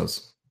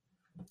ICOs.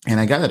 And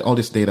I gathered all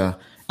this data,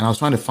 and I was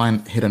trying to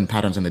find hidden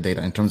patterns in the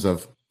data in terms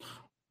of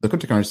the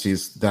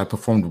cryptocurrencies that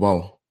performed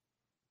well.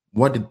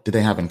 What did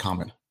they have in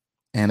common?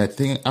 And I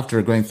think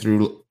after going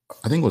through,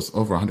 I think it was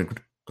over 100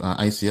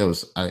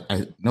 ICOs,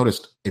 I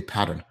noticed a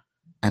pattern.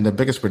 And the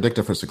biggest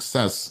predictor for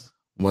success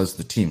was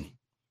the team.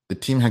 The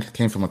team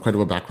came from a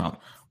credible background,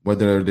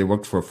 whether they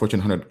worked for a Fortune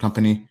 100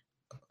 company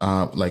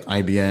like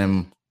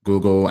IBM,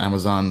 Google,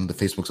 Amazon, the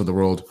Facebooks of the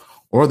world,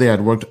 or they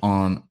had worked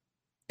on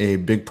a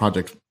big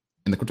project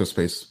in the crypto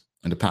space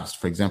in the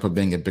past, for example,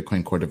 being a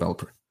Bitcoin core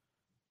developer.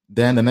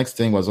 Then the next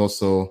thing was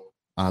also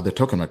the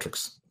token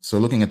metrics. So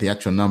looking at the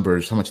actual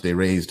numbers, how much they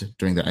raised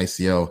during the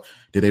ICO,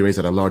 did they raise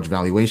at a large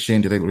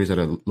valuation? Did they raise at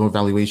a low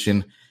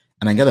valuation?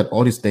 And I gathered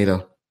all this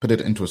data, put it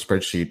into a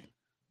spreadsheet,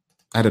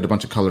 added a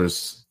bunch of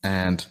colors,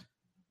 and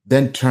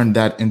then turned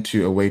that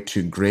into a way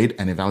to grade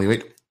and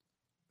evaluate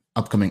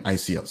upcoming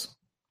ICOs.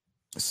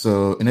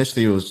 So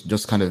initially it was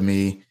just kind of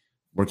me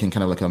working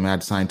kind of like a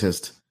mad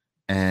scientist.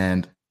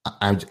 And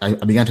I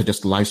began to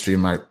just live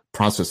stream my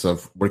process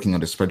of working on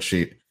the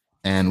spreadsheet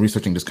and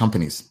researching these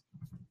companies.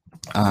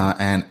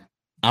 And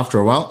after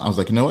a while, I was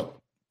like, you know what?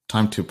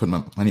 Time to put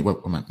my money where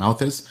my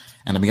mouth is.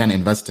 And I began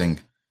investing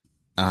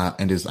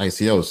in these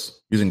ICOs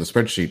using the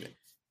spreadsheet.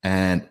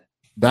 And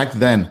back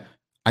then,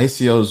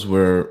 ICOs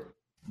were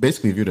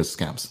basically viewed as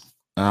scams.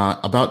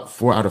 About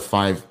 4 out of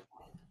 5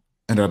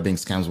 ended up being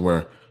scams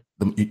where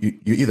you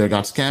either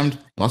got scammed,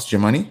 lost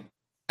your money,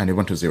 and it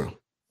went to zero,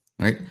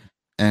 right?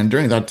 And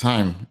during that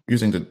time,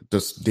 using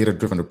this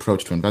data-driven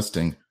approach to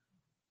investing,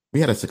 we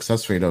had a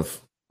success rate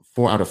of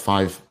 4 out of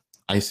 5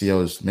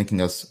 ICOs, making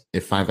us a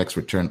 5x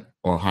return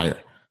or higher,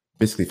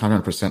 basically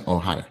 500%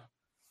 or higher.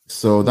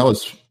 So that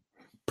was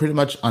pretty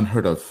much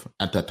unheard of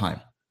at that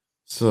time.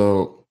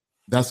 So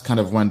that's kind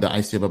of when the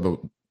ICO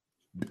bubble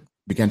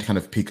began to kind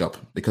of peak up,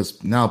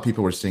 because now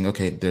people were saying,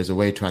 okay, there's a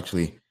way to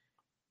actually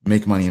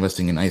make money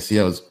investing in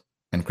ICOs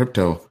and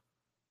crypto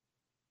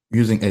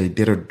using a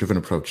data-driven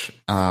approach.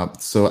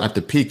 So at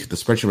the peak, the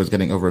spreadsheet was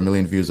getting over 1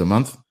 million views a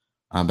month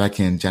back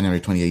in January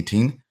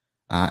 2018.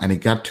 And it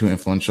got too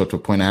influential to a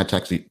point I had to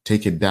actually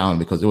take it down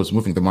because it was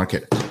moving the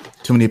market.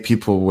 Too many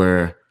people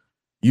were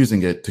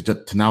using it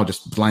to now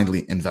just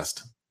blindly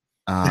invest.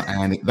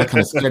 And that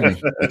kind of scared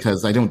me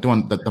because I don't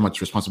want that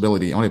much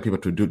responsibility. I wanted people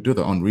to do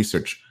their own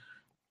research.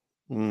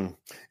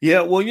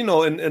 Yeah,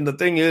 well, and the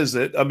thing is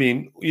that, I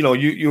mean,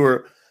 you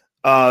were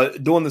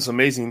doing this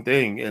amazing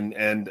thing,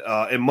 and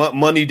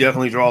money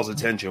definitely draws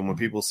attention when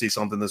people see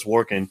something that's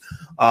working.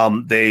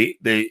 They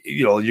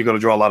you're going to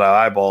draw a lot of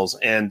eyeballs,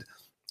 and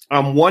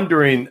I'm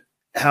wondering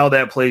how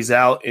that plays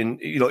out. And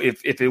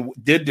if it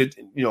did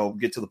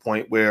get to the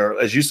point where,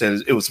 as you said,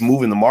 it was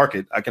moving the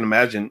market. I can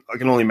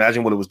only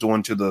imagine what it was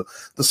doing to the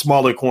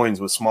smaller coins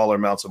with smaller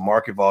amounts of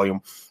market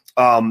volume.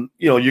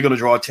 You're going to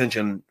draw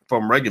attention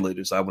from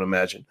regulators, I would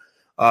imagine.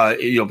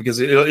 Because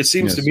it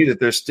seems to me that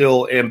there's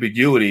still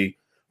ambiguity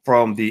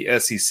from the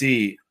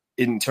SEC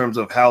in terms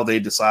of how they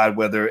decide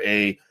whether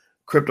a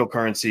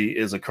cryptocurrency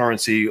is a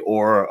currency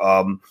or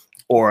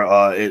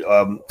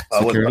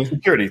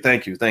security.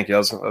 Thank you. I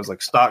was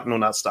like stock. No,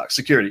 not stock.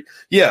 Security.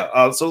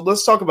 Yeah. So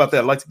let's talk about that.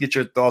 I'd like to get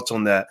your thoughts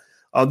on that.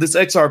 This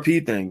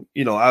XRP thing,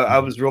 I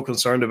was real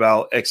concerned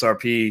about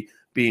XRP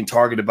being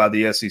targeted by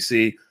the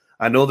SEC.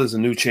 I know there's a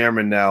new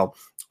chairman now.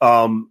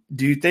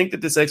 Do you think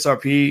that this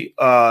XRP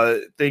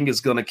thing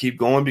is going to keep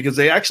going? Because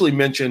they actually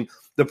mentioned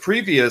the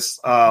previous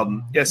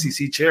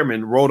SEC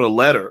chairman wrote a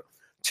letter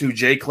to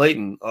Jay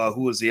Clayton,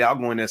 who was the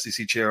outgoing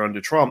SEC chair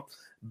under Trump,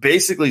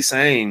 basically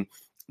saying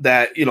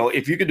that,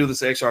 if you could do this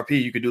to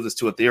XRP, you could do this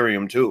to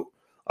Ethereum too.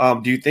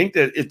 Do you think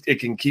that it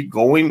can keep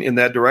going in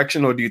that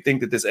direction, or do you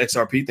think that this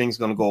XRP thing is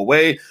going to go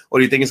away, or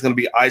do you think it's going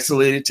to be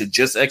isolated to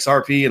just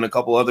XRP and a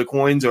couple other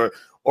coins,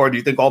 or do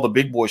you think all the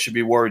big boys should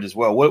be worried as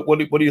well?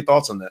 What are your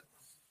thoughts on that?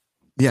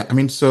 Yeah, I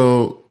mean,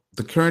 so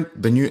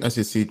the new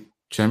SEC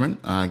chairman,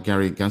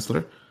 Gary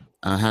Gensler,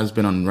 has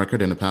been on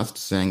record in the past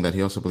saying that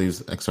he also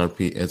believes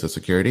XRP is a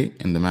security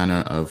in the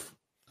manner of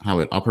how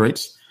it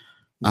operates.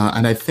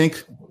 And I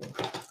think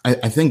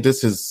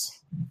this is,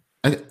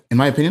 in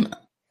my opinion,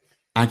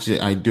 actually,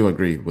 I do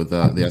agree with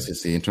the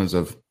SEC in terms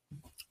of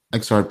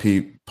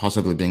XRP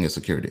possibly being a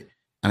security.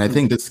 And I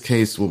think this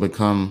case will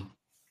become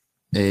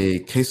a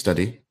case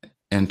study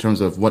in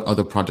terms of what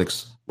other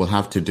projects will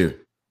have to do.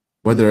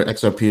 Whether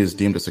XRP is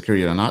deemed a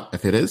security or not,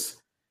 if it is,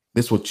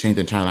 this will change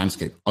the entire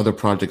landscape. Other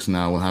projects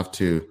now will have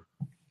to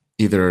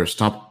either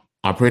stop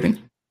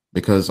operating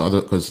because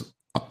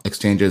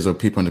exchanges or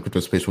people in the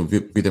crypto space will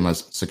view them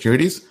as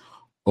securities,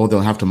 or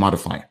they'll have to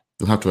modify.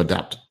 They'll have to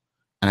adapt.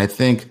 And I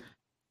think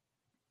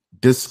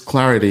this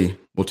clarity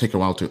will take a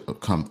while to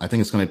come. I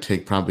think it's going to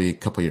take probably a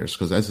couple of years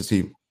because the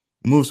SEC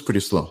moves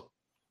pretty slow.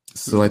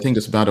 So I think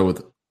this battle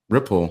with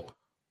Ripple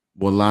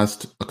will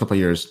last a couple of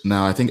years.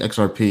 Now, I think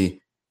XRP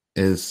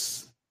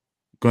is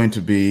going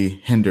to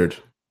be hindered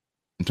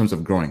in terms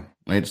of growing,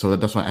 right? So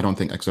that's why I don't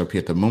think XRP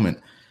at the moment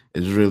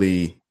is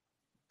really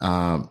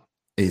a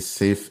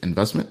safe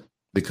investment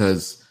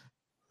because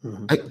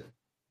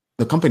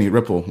the company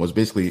Ripple was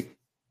basically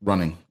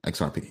running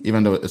XRP,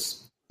 even though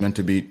it's meant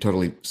to be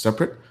totally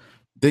separate.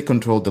 They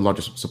controlled the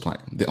largest supply.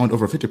 They owned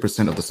over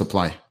 50% of the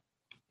supply.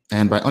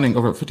 And by owning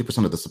over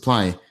 50% of the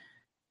supply,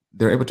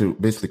 they're able to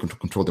basically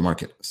control the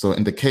market. So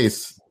in the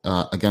case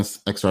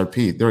against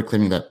XRP, they were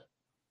claiming that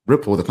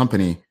Ripple, the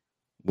company,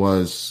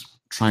 was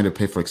trying to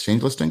pay for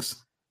exchange listings.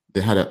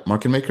 They had a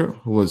market maker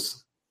who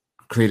was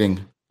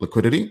creating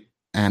liquidity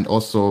and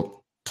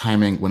also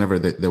timing whenever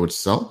they would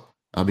sell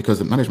because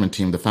the management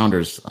team, the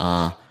founders,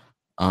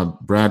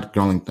 Brad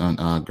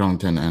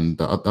Garlington and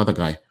the other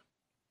guy,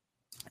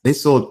 they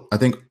sold, I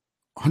think,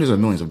 hundreds of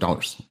millions of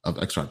dollars of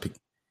XRP.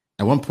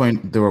 At one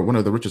point, they were one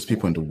of the richest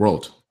people in the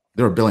world.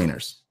 They were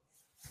billionaires,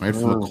 right?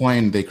 From the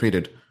coin they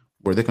created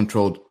where they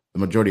controlled the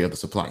majority of the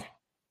supply.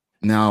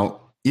 Now,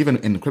 even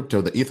in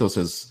crypto, the ethos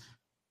is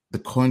the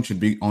coin should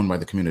be owned by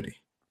the community,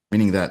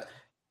 meaning that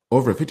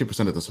over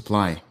 50% of the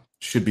supply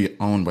should be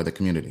owned by the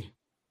community.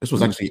 This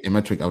was actually a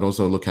metric I would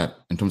also look at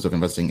in terms of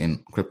investing in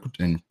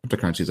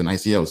cryptocurrencies and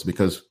ICOs,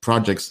 because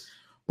projects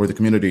where the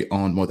community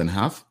owned more than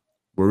half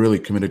were really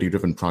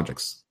community-driven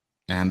projects.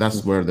 And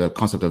that's where the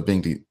concept of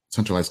being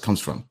decentralized comes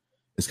from.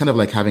 It's kind of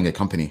like having a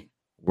company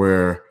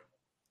where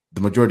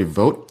the majority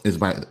vote is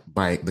by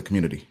the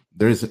community.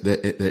 There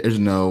is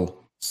no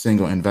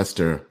single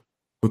investor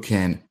who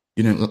can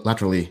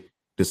unilaterally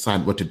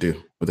decide what to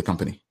do with the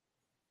company.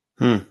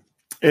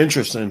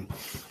 Interesting.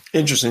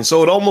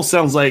 So it almost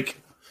sounds like,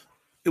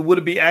 would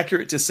it be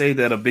accurate to say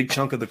that a big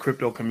chunk of the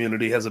crypto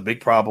community has a big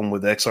problem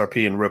with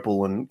XRP and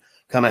Ripple and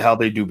kind of how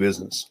they do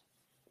business?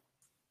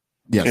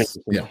 Yes.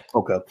 Yeah.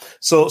 Okay.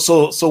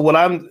 So what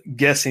I'm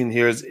guessing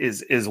here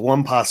is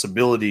one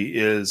possibility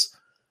is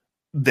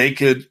they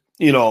could,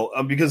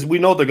 because we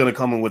know they're going to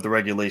come in with the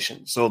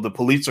regulation. So the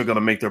police are going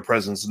to make their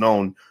presence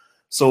known.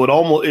 So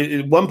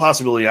one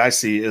possibility I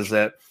see is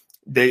that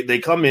they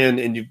come in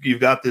and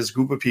you've got this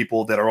group of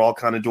people that are all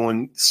kind of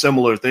doing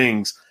similar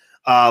things.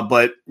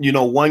 But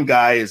one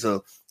guy is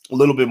a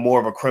little bit more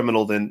of a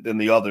criminal than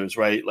the others,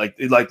 right? Like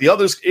the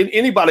others,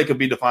 anybody could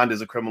be defined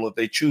as a criminal if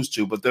they choose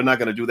to, but they're not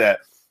going to do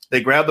that. They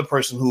grab the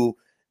person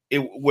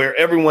where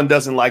everyone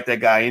doesn't like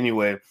that guy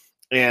anyway,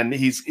 and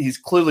he's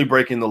clearly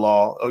breaking the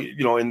law,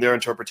 in their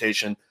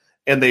interpretation,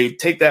 and they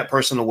take that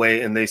person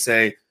away and they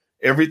say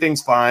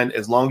everything's fine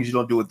as long as you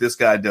don't do what this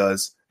guy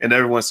does, and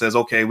everyone says,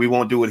 okay, we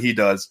won't do what he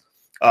does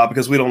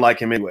because we don't like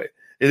him anyway.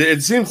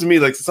 It seems to me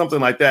like something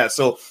like that.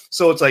 So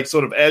it's like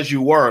sort of as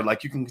you were,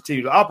 like you can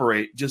continue to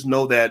operate. Just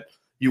know that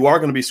you are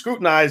going to be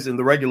scrutinized and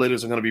the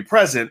regulators are going to be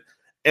present,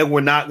 and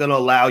we're not going to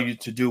allow you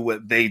to do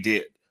what they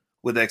did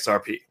with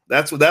XRP.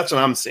 That's what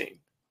I'm seeing.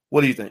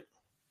 What do you think?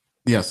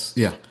 Yes.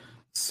 Yeah.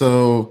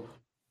 So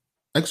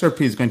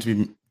XRP is going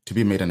to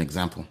be made an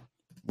example.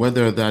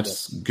 Whether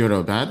that's good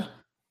or bad,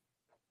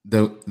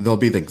 there'll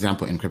be the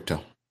example in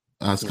crypto.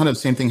 It's kind of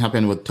the same thing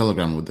happened with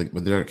Telegram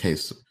with their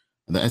case.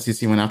 The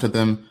SEC went after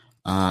them,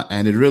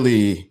 and it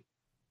really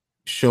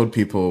showed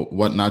people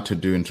what not to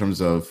do in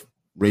terms of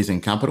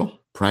raising capital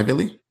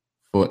privately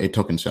for a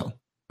token sale,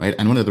 right?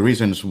 And one of the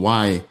reasons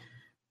why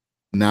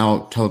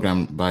now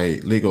Telegram by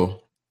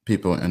legal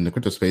people in the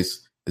crypto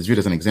space is viewed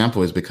as an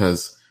example is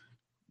because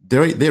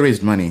they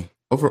raised money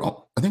over,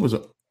 I think it was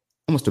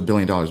almost $1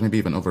 billion, maybe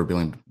even over $1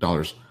 billion,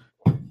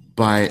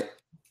 by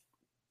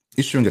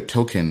issuing a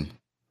token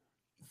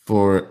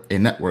for a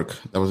network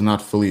that was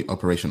not fully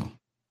operational,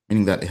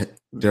 meaning that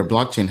their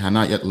blockchain had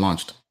not yet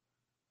launched.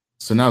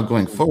 So now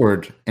going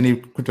forward, any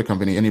crypto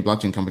company, any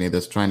blockchain company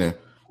that's trying to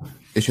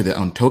issue their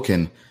own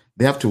token,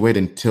 they have to wait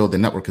until the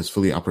network is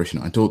fully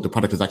operational, until the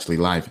product is actually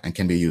live and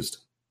can be used.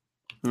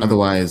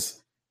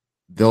 Otherwise,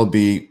 they'll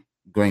be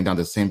going down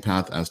the same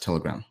path as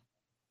Telegram.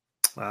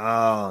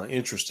 Ah,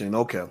 interesting.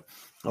 Okay.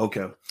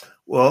 Okay.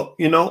 Well,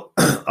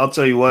 I'll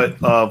tell you what,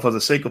 for the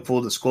sake of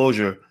full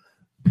disclosure,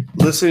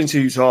 listening to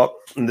you talk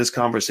in this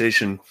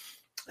conversation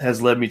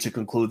has led me to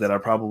conclude that I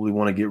probably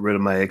want to get rid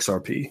of my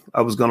XRP.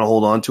 I was going to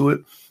hold on to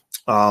it,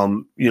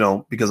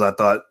 because I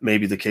thought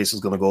maybe the case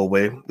was going to go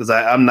away, because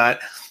I'm not,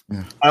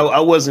 yeah. I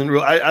wasn't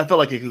real. I felt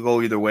like it could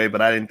go either way, but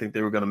I didn't think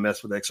they were going to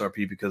mess with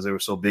XRP because they were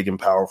so big and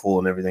powerful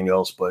and everything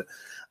else. But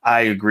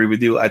I agree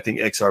with you. I think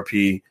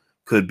XRP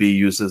could be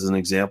used as an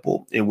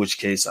example, in which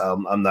case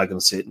I'm not going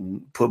to sit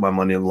and put my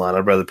money in the line.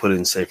 I'd rather put it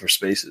in safer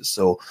spaces.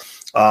 So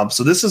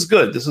this is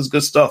good. This is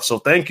good stuff. So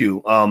thank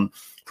you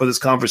for this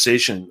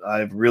conversation.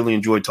 I've really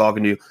enjoyed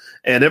talking to you.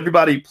 And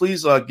everybody,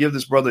 please give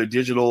this brother a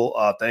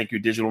digital thank you,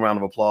 digital round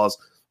of applause.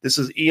 This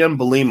is Ian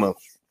Balina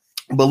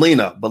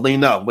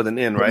with an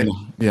N, right?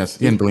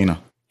 Yes, Ian Balina.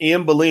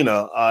 Ian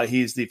Balina.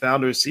 He's the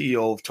founder and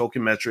CEO of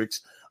Token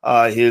Metrics.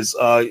 His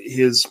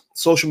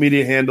social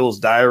media handle is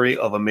Diary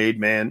of a Made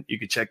Man. You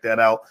can check that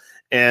out.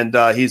 And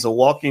he's a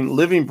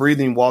living,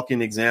 breathing,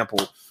 walking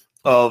example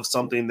of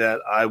something that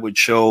I would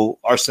show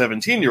our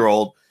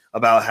 17-year-old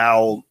about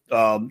how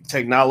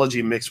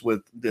technology mixed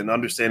with an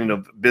understanding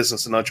of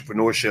business and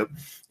entrepreneurship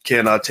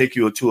can take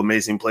you to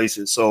amazing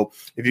places. So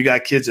if you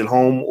got kids at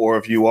home, or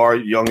if you are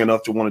young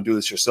enough to want to do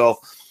this yourself,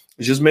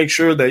 just make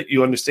sure that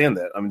you understand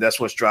that. I mean, that's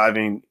what's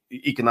driving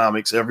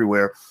economics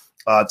everywhere.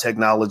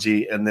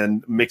 Technology, and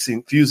then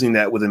fusing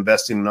that with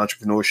investing in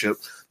entrepreneurship.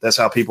 That's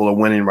how people are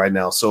winning right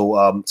now.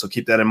 So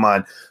keep that in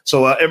mind.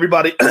 So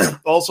everybody,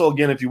 also,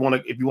 again, if you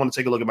want to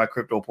take a look at my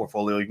crypto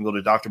portfolio, you can go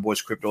to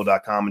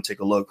drboycrypto.com and take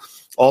a look.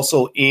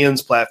 Also,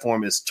 Ian's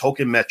platform is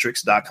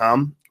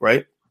tokenmetrics.com,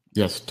 right?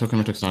 Yes,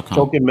 tokenmetrics.com.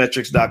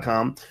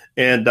 Tokenmetrics.com.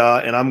 And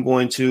I'm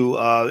going to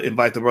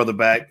invite the brother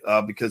back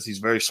because he's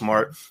very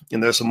smart.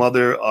 And there's some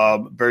other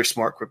very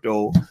smart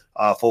crypto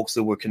folks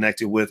that we're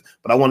connected with.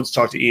 But I wanted to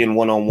talk to Ian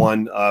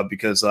one-on-one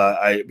because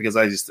I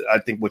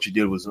think what you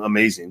did was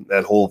amazing.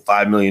 That whole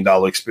 $5 million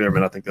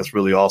experiment. I think that's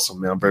really awesome,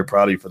 man. I'm very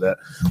proud of you for that.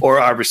 Or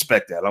I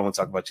respect that. I don't want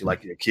to talk about you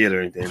like you're a kid or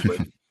anything, but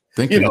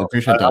Thank you. I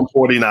appreciate that. I'm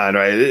 49,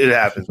 right? It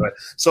happens, right?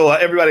 So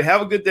everybody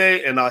have a good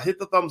day, and hit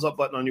the thumbs up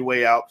button on your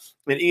way out.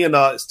 And Ian,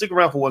 stick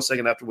around for 1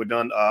 second after we're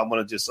done. I'm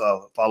going to just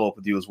follow up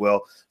with you as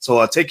well.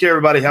 So take care,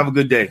 everybody. Have a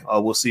good day.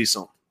 We'll see you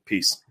soon.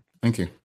 Peace. Thank you.